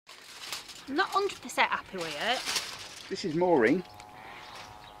I'm not 100% happy with it. This is Maureen,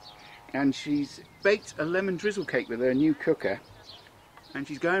 and she's baked a lemon drizzle cake with her new cooker, and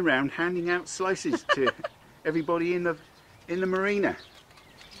she's going around handing out slices to everybody in the marina.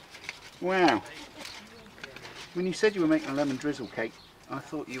 Wow. When you said you were making a lemon drizzle cake, I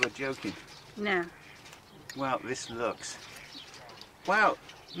thought you were joking. No. Wow, this looks... Wow,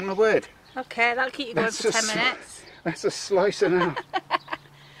 my word. Okay, that'll keep you going for 10 minutes. That's a slice and a half.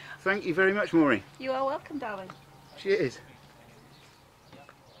 Thank you very much, Maureen. You are welcome, darling. Cheers.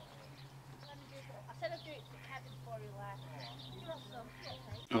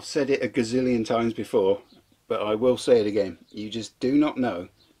 I've said it a gazillion times before, but I will say it again. You just do not know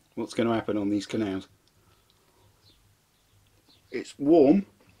what's going to happen on these canals. It's warm,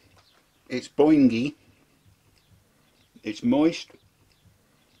 it's boingy, it's moist,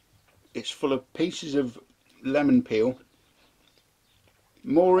 it's full of pieces of lemon peel.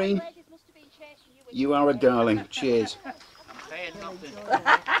 Maureen, you are a darling. Cheers. I'm saying nothing.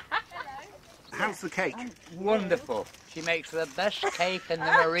 How's the cake? Wonderful. She makes the best cake in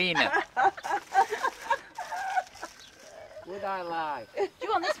the marina. Would I lie? Do you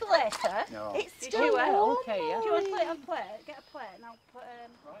want this for later? No. It's still warm. Okay, yeah. Do you want to put it on a plate? Get a plate and I'll put...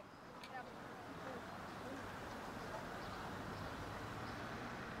 Right.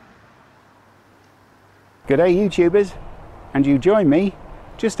 G'day YouTubers, and you join me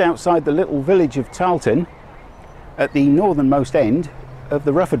just outside the little village of Tarleton at the northernmost end of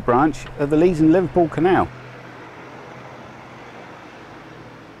the Rufford branch of the Leeds and Liverpool Canal.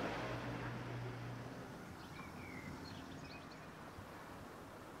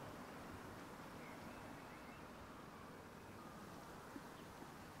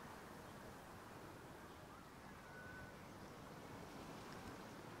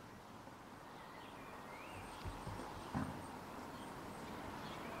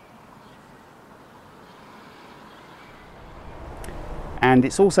 And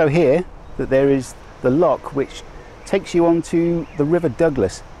it's also here that there is the lock which takes you onto the River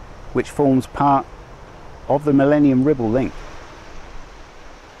Douglas, which forms part of the Millennium Ribble Link.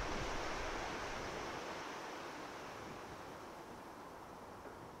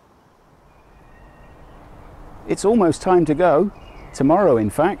 It's almost time to go, tomorrow in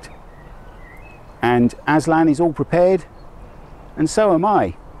fact, and Aslan is all prepared, and so am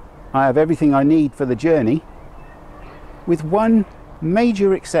I. I have everything I need for the journey, with one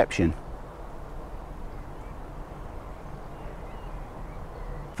major exception.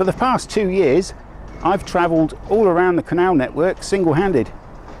 For the past 2 years, I've travelled all around the canal network single-handed,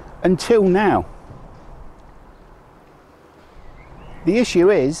 until now. The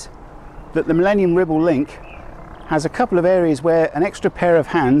issue is that the Millennium Ribble Link has a couple of areas where an extra pair of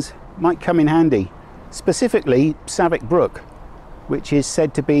hands might come in handy, specifically Savick Brook, which is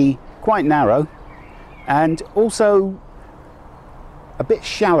said to be quite narrow and also a bit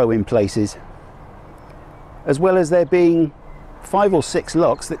shallow in places, as well as there being 5 or 6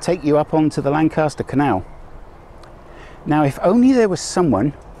 locks that take you up onto the Lancaster Canal. Now, if only there was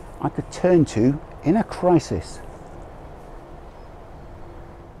someone I could turn to in a crisis.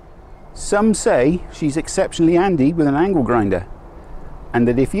 Some say she's exceptionally handy with an angle grinder, and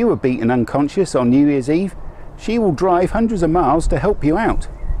that if you were beaten unconscious on New Year's Eve, she will drive hundreds of miles to help you out.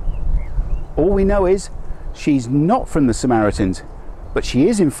 All we know is she's not from the Samaritans, but she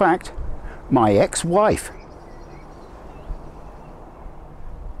is in fact my ex-wife.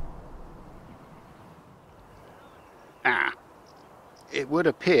 It would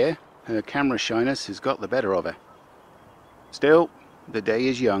appear her camera shyness has got the better of her. Still, the day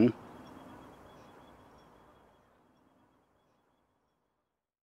is young.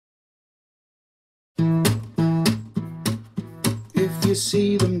 If you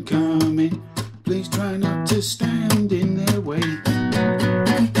see them coming, please try not to stand in their way.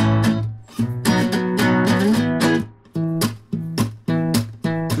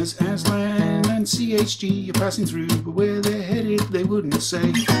 Cause Aslan and CHG are passing through, but where they're headed they wouldn't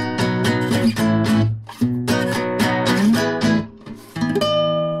say.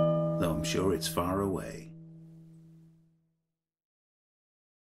 Though I'm sure it's far away.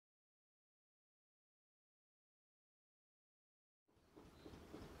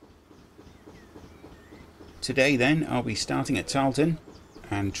 Today then I'll be starting at Tarleton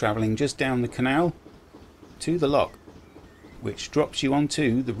and travelling just down the canal to the lock, which drops you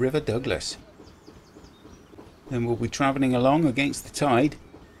onto the River Douglas. Then we'll be travelling along against the tide,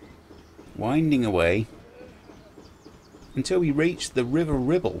 winding away until we reach the River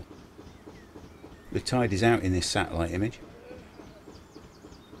Ribble. The tide is out in this satellite image.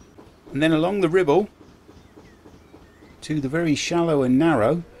 And then along the Ribble to the very shallow and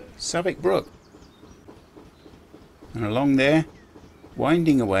narrow Savick Brook. And along there,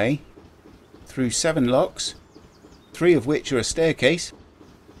 winding away through 7 locks, 3 of which are a staircase,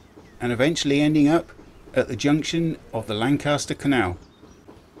 and eventually ending up at the junction of the Lancaster Canal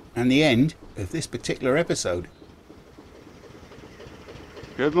and the end of this particular episode.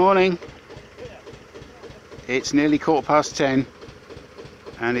 Good morning. It's nearly 10:15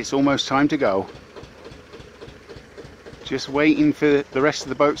 and it's almost time to go. Just waiting for the rest of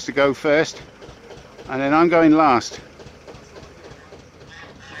the boats to go first, and then I'm going last.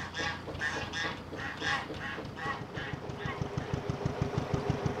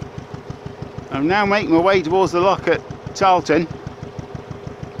 I'm now making my way towards the lock at Tarleton,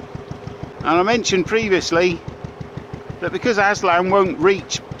 and I mentioned previously that because Aslan won't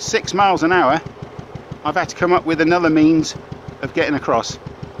reach 6 miles an hour, I've had to come up with another means of getting across.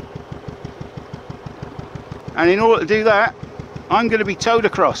 And in order to do that, I'm going to be towed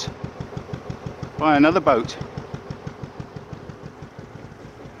across by another boat.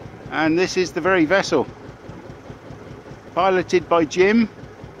 And this is the very vessel, piloted by Jim,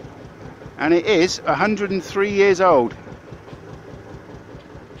 and it is 103 years old.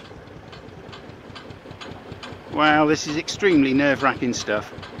 Wow, this is extremely nerve-wracking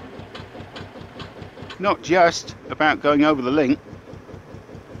stuff. Not just about going over the link,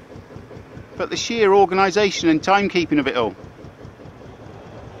 but the sheer organisation and timekeeping of it all.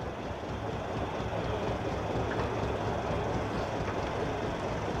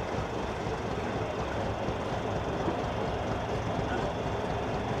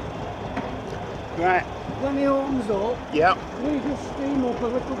 Right. When he opens up, Yep. we just steam up a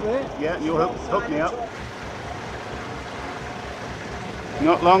little bit. Yeah, you'll hook me up.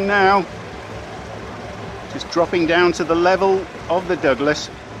 Not long now. Just dropping down to the level of the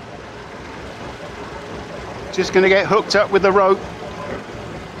Douglas. Just going to get hooked up with the rope.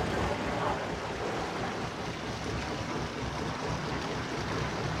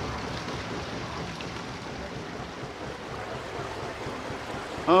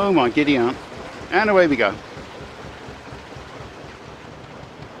 Oh my giddy aunt. And away we go.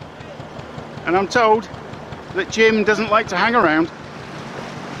 And I'm told that Jim doesn't like to hang around.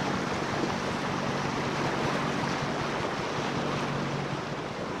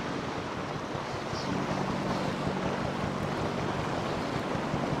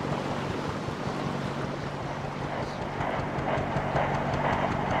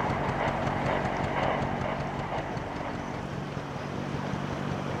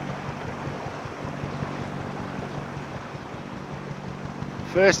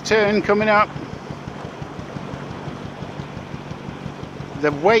 First turn coming up.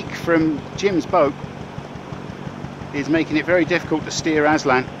 The wake from Jim's boat is making it very difficult to steer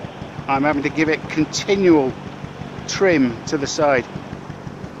Aslan. I'm having to give it continual trim to the side.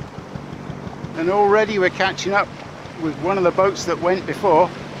 And already we're catching up with one of the boats that went before.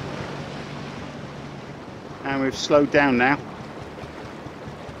 And we've slowed down now.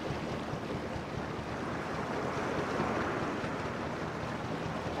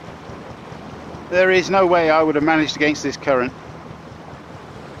 There is no way I would have managed against this current.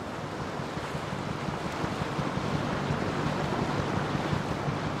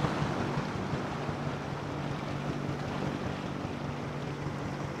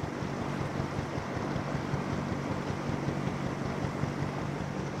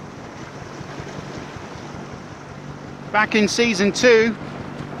 Back in season 2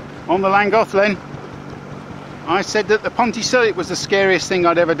 on the Llangollen, I said that the Pontysillet was the scariest thing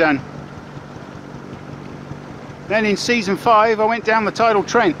I'd ever done. Then in season 5 I went down the tidal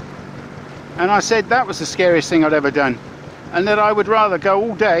Trent and I said that was the scariest thing I'd ever done, and that I would rather go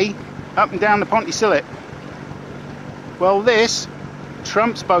all day up and down the Pontysillet. Well, this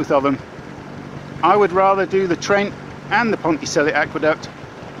trumps both of them. I would rather do the Trent and the Pontysillet aqueduct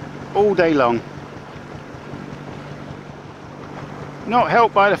all day long. Not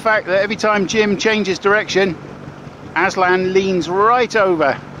helped by the fact that every time Jim changes direction, Aslan leans right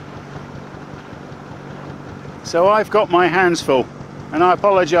over. So I've got my hands full, and I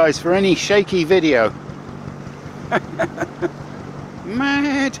apologise for any shaky video.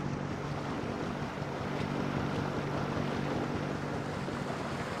 Mad!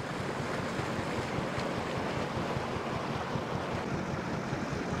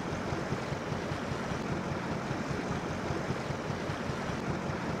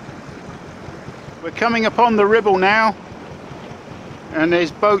 We're coming upon the Ribble now, and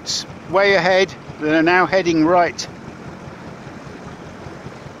there's boats way ahead that are now heading right.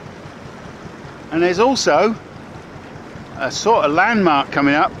 And there's also a sort of landmark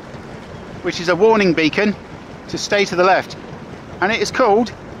coming up, which is a warning beacon to stay to the left, and it is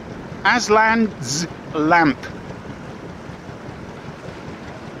called Aslan's lamp.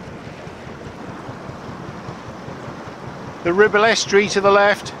 The Ribble Estuary to the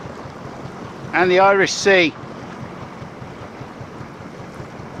left and the Irish Sea.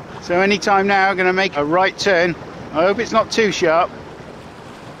 So any time now I'm going to make a right turn. I hope it's not too sharp.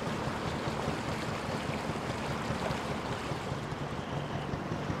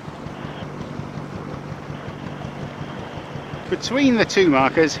 Between the two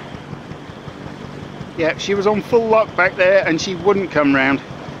markers, yeah, she was on full lock back there and she wouldn't come round.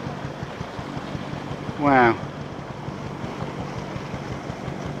 Wow.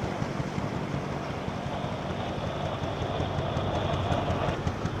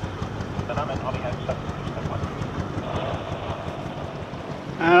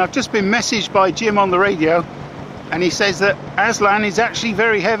 And I've just been messaged by Jim on the radio and he says that Aslan is actually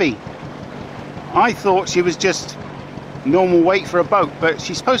very heavy. I thought she was just normal weight for a boat, but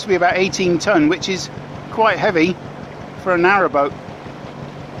she's supposed to be about 18 ton, which is quite heavy for a narrowboat.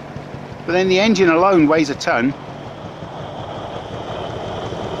 But then the engine alone weighs a ton.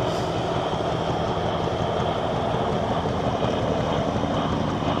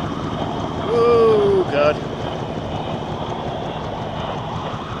 Oh God.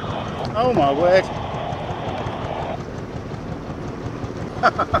 Oh my word.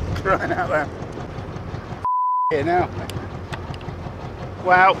 Crying out loud. Here now.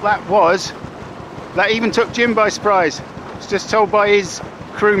 Wow, that even took Jim by surprise. I was just told by his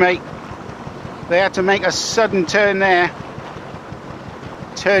crewmate they had to make a sudden turn there,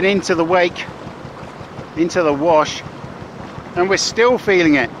 turn into the wake, into the wash, and we're still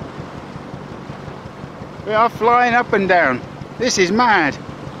feeling it. We are flying up and down. This is mad.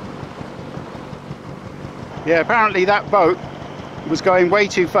 Yeah, apparently that boat was going way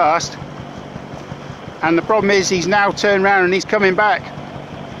too fast, and the problem is he's now turned around and he's coming back.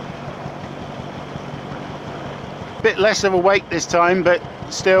 Bit less of a wake this time, but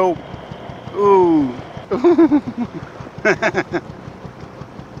still, ooh.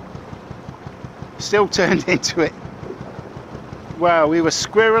 Still turned into it. Wow, we were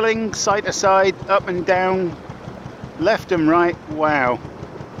squirreling side to side, up and down, left and right. Wow.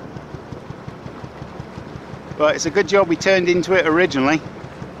 But it's a good job we turned into it originally.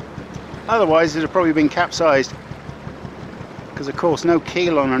 Otherwise it'd have probably been capsized. Because of course no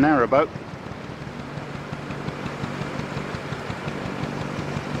keel on a narrowboat.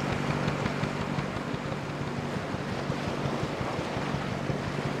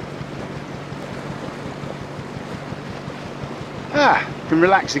 Can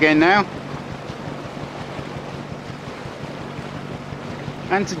relax again now.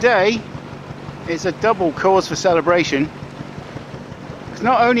 And today is a double cause for celebration. Because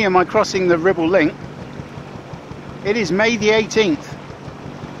not only am I crossing the Ribble Link, it is May the 18th.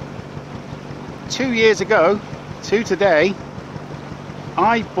 2 years ago to today,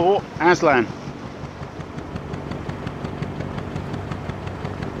 I bought Aslan.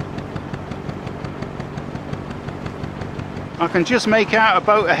 I can just make out a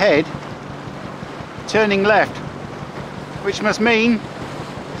boat ahead, turning left, which must mean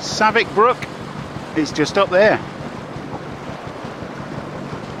Savick Brook is just up there.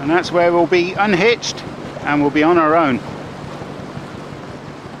 And that's where we'll be unhitched and we'll be on our own.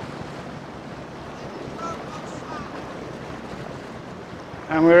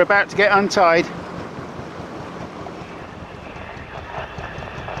 And we're about to get untied.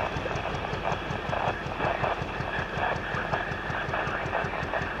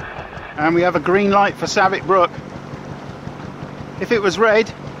 And we have a green light for Savick Brook. If it was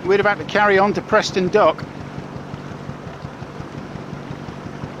red, we'd have had to carry on to Preston Dock.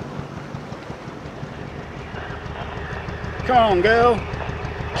 Come on, girl.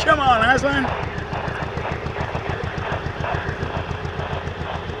 Come on, Aslan.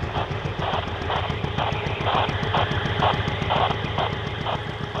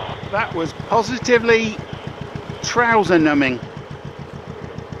 That was positively trouser numbing.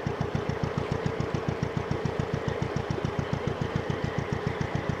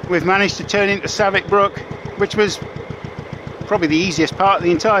 We've managed to turn into Savick Brook, which was probably the easiest part of the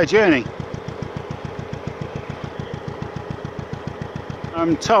entire journey.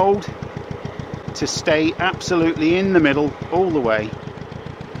 I'm told to stay absolutely in the middle all the way.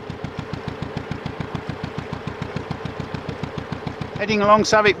 Heading along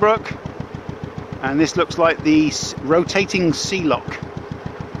Savick Brook, and this looks like the rotating sea lock.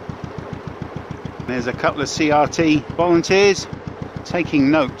 There's a couple of CRT volunteers taking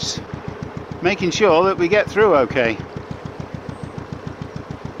notes, making sure that we get through okay.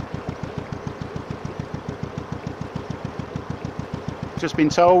 Just been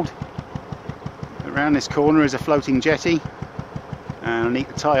told Around this corner is a floating jetty, and I need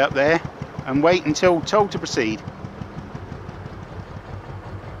to tie up there and wait until told to proceed.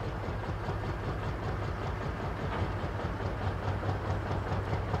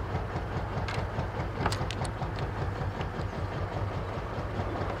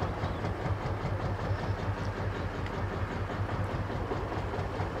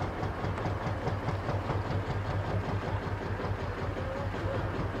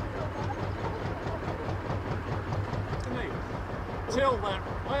 Till then,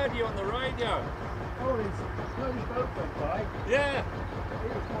 I heard you on the radio. Oh, this bloody boat went by. Yeah.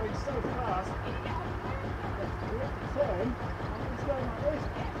 It was going so fast. We had to turn, and it was going like this.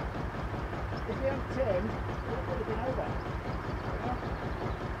 If we hadn't turned, it would have been over.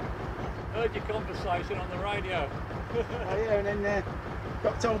 Heard your conversation on the radio. Oh yeah, and then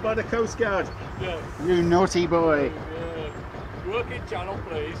got told by the Coast Guard. Yeah. You naughty boy. Yeah. Working channel,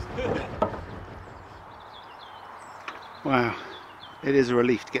 please. Wow, it is a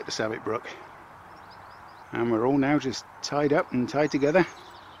relief to get to Savick Brook. And we're all now just tied up and tied together,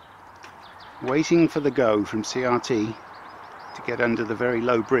 waiting for the go from CRT to get under the very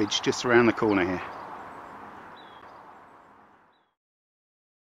low bridge just around the corner here.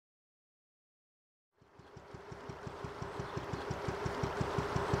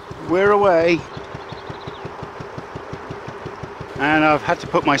 We're away, and I've had to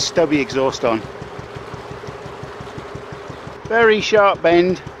put my stubby exhaust on. Very sharp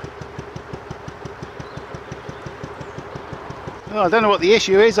bend. Oh, I don't know what the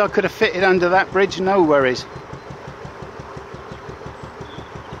issue is. I could have fitted under that bridge, no worries.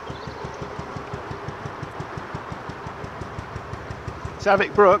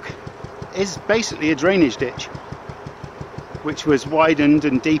 Savick Brook is basically a drainage ditch, which was widened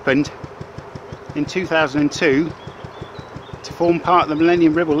and deepened in 2002 to form part of the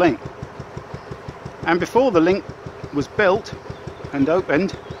Millennium Ribble Link. And before the link was built and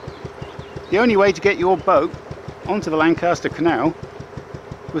opened, the only way to get your boat onto the Lancaster Canal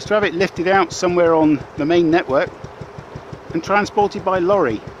was to have it lifted out somewhere on the main network and transported by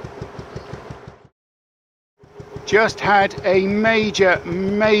lorry. Just had a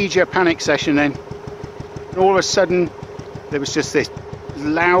major panic session then. And all of a sudden there was just this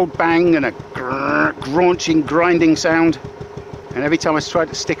loud bang and a graunching, grinding sound, and every time I tried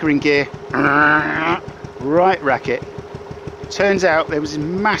to stick her in gear, right racket. Turns out there was this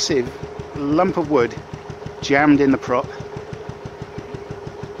massive lump of wood jammed in the prop.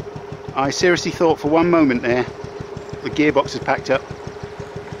 I seriously thought for one moment there the gearbox was packed up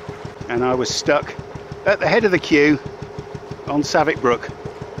and I was stuck at the head of the queue on Savick Brook,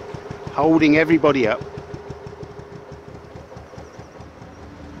 holding everybody up.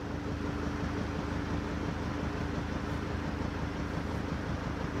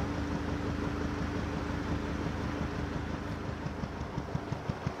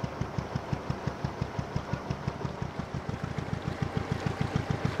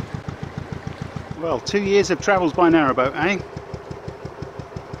 Well, 2 years of travels by narrowboat, eh?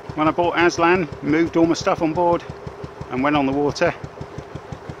 When I bought Aslan, moved all my stuff on board and went on the water,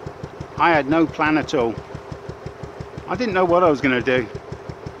 I had no plan at all. I didn't know what I was going to do.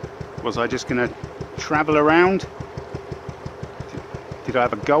 Was I just going to travel around? Did I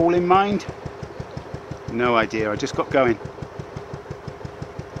have a goal in mind? No idea, I just got going.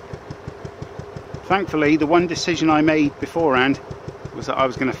 Thankfully, the one decision I made beforehand was that I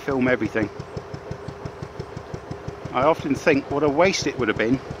was going to film everything. I often think what a waste it would have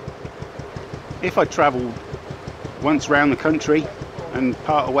been if I travelled once round the country and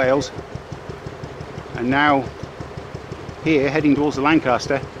part of Wales, and now here heading towards the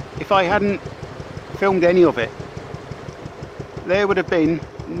Lancaster, if I hadn't filmed any of it. There would have been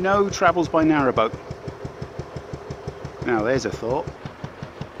no travels by narrowboat. Now there's a thought.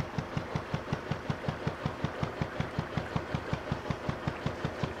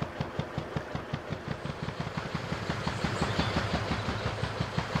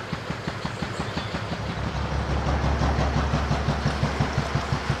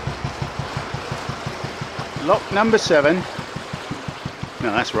 Lock number 7. No,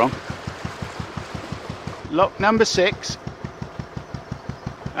 that's wrong. Lock number 6.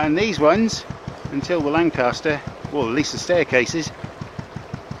 And these ones, until the Lancaster, or at least the staircases,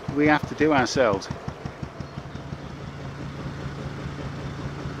 we have to do ourselves.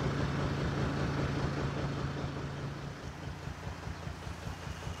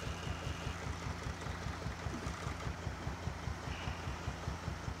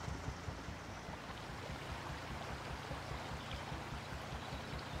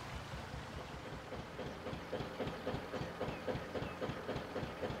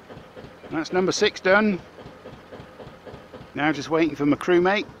 That's number 6 done. Now just waiting for my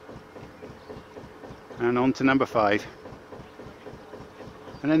crewmate. And on to number 5.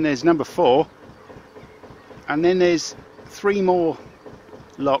 And then there's number 4. And then there's 3 more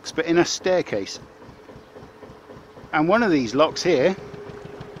locks, but in a staircase. And one of these locks here,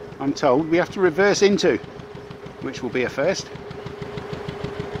 I'm told, we have to reverse into, which will be a first.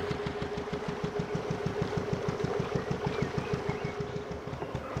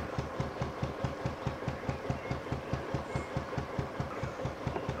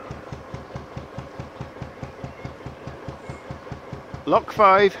 Lock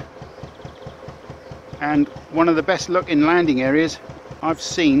 5, and one of the best looking landing areas I've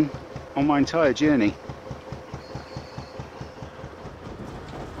seen on my entire journey.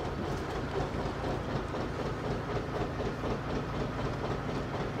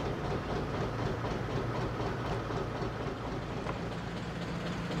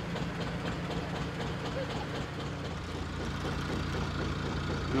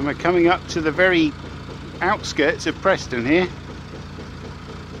 And we're coming up to the very outskirts of Preston here.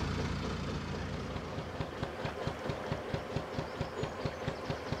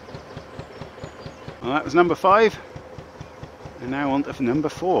 Well, that was number 5, and now on to number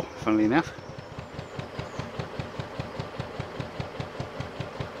 4, funnily enough.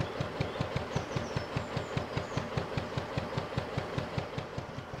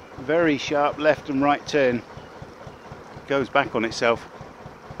 Very sharp left and right turn, goes back on itself,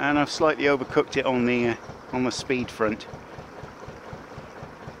 and I've slightly overcooked it on the speed front.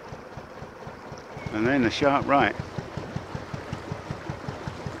 And then a sharp right.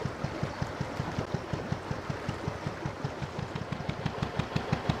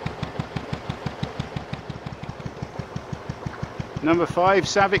 Number 5,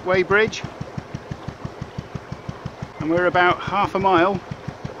 Savick Way Bridge, and we're about half a mile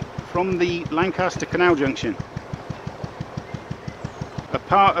from the Lancaster Canal junction, a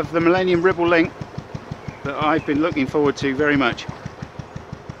part of the Millennium Ribble Link that I've been looking forward to very much.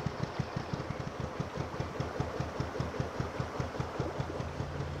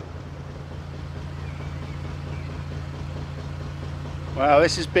 Wow,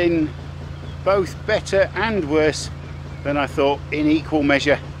 this has been both better and worse than I thought in equal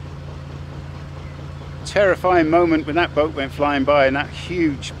measure. Terrifying moment when that boat went flying by and that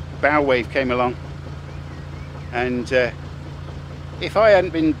huge bow wave came along, and if I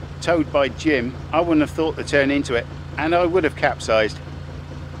hadn't been towed by Jim, I wouldn't have thought to turn into it, and I would have capsized.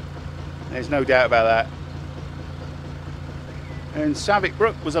 There's no doubt about that. And Savick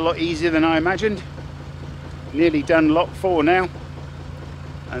Brook was a lot easier than I imagined. Nearly done lock 4 now,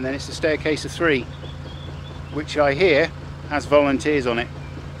 and then it's a staircase of 3, which I hear has volunteers on it,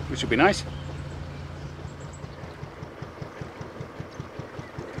 which will be nice.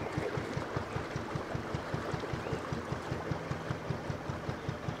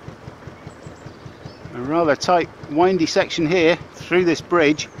 A rather tight, windy section here through this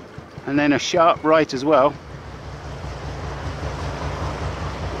bridge, and then a sharp right as well.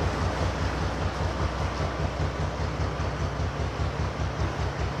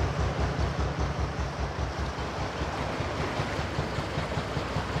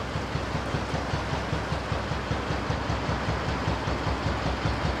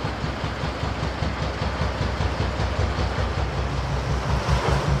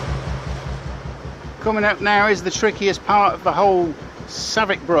 Coming up now is the trickiest part of the whole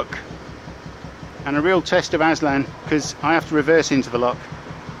Savick Brook, and a real test of Aslan, because I have to reverse into the lock,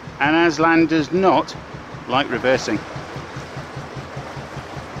 and Aslan does not like reversing.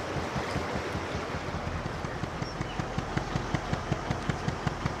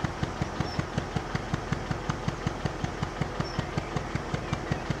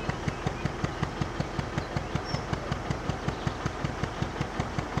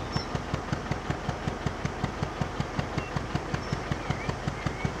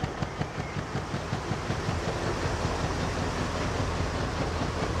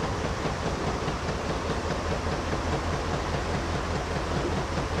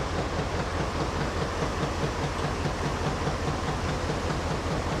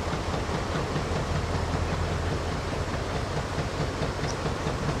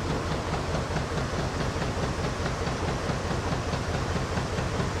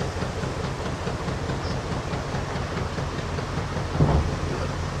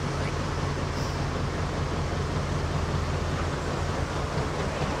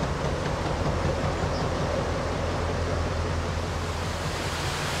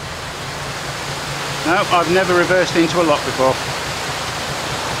 No, I've never reversed into a lock before.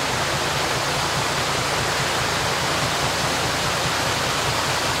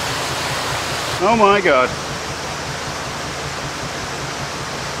 Oh my God.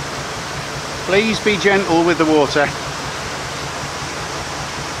 Please be gentle with the water.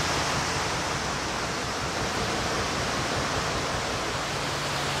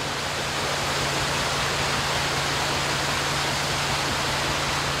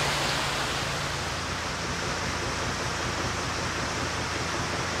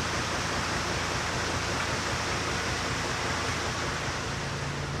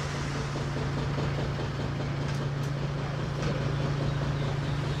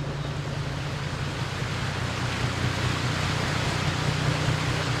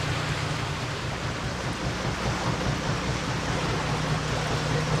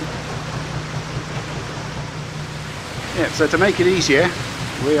 Yeah, so to make it easier,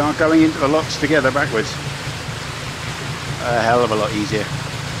 we are going into the locks together backwards. A hell of a lot easier.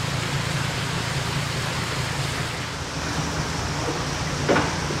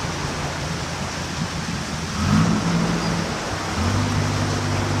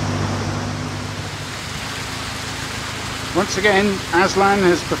 Once again, Aslan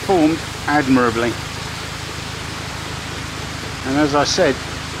has performed admirably. And as I said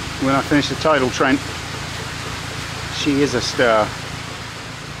when I finished the tidal trent, she is a star.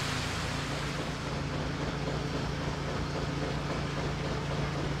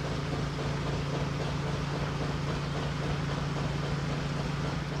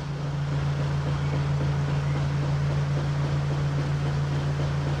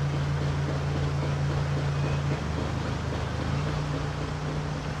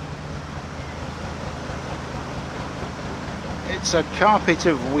 It's a carpet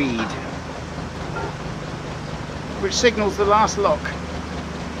of weed, which signals the last lock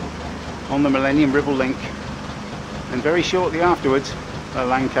on the Millennium Ribble Link, and very shortly afterwards the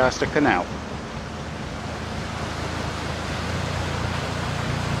Lancaster Canal.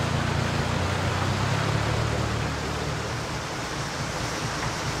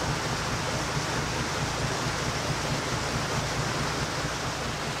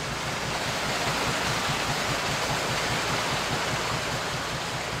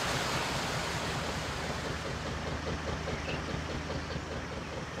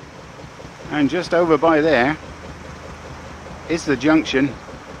 And just over by there is the junction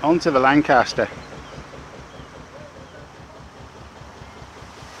onto the Lancaster.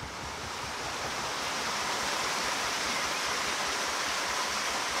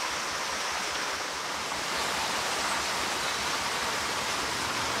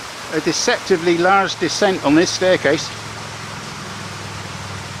 A deceptively large descent on this staircase,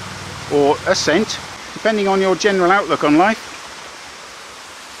 or ascent, depending on your general outlook on life.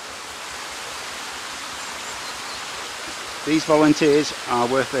 These volunteers are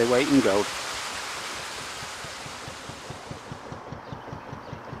worth their weight in gold.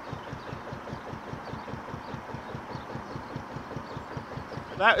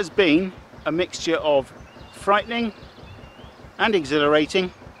 That has been a mixture of frightening and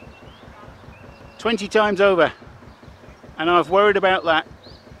exhilarating 20 times over, and I've worried about that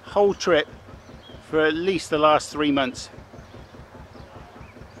whole trip for at least the last 3 months.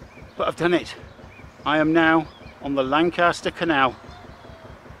 But I've done it. I am now on the Lancaster Canal.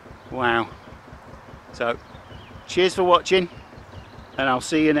 Wow. So, cheers for watching, and I'll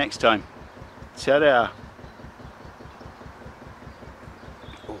see you next time. Ta-da.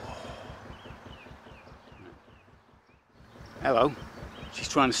 Hello. She's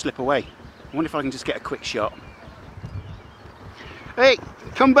trying to slip away. I wonder if I can just get a quick shot. Hey,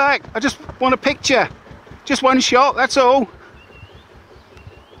 come back. I just want a picture. Just one shot, that's all.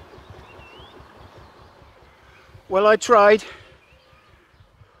 Well, I tried.